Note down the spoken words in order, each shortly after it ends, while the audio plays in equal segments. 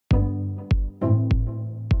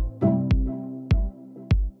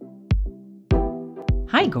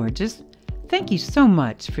Hi, gorgeous. Thank you so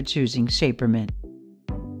much for choosing Shapermint.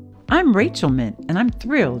 I'm Rachel Mint, and I'm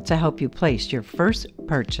thrilled to help you place your first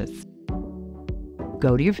purchase.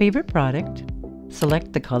 Go to your favorite product,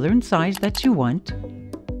 select the color and size that you want,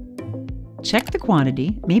 check the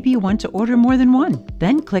quantity, maybe you want to order more than one,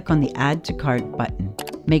 then click on the Add to Cart button.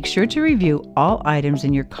 Make sure to review all items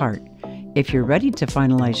in your cart. If you're ready to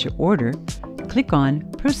finalize your order, click on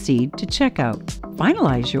Proceed to Checkout.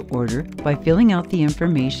 Finalize your order by filling out the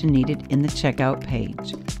information needed in the checkout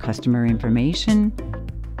page. Customer information,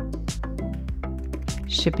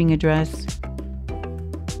 shipping address,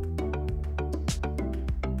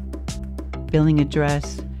 billing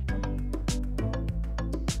address,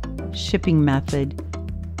 shipping method,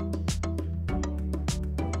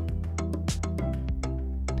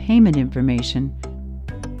 payment information,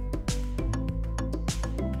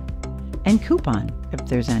 and coupon if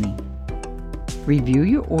there's any. Review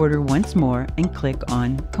your order once more and click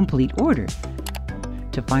on Complete Order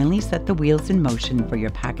to finally set the wheels in motion for your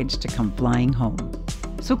package to come flying home.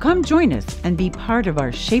 So come join us and be part of our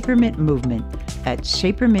Shapermint movement at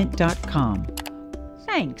shapermint.com.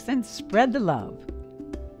 Thanks, and spread the love.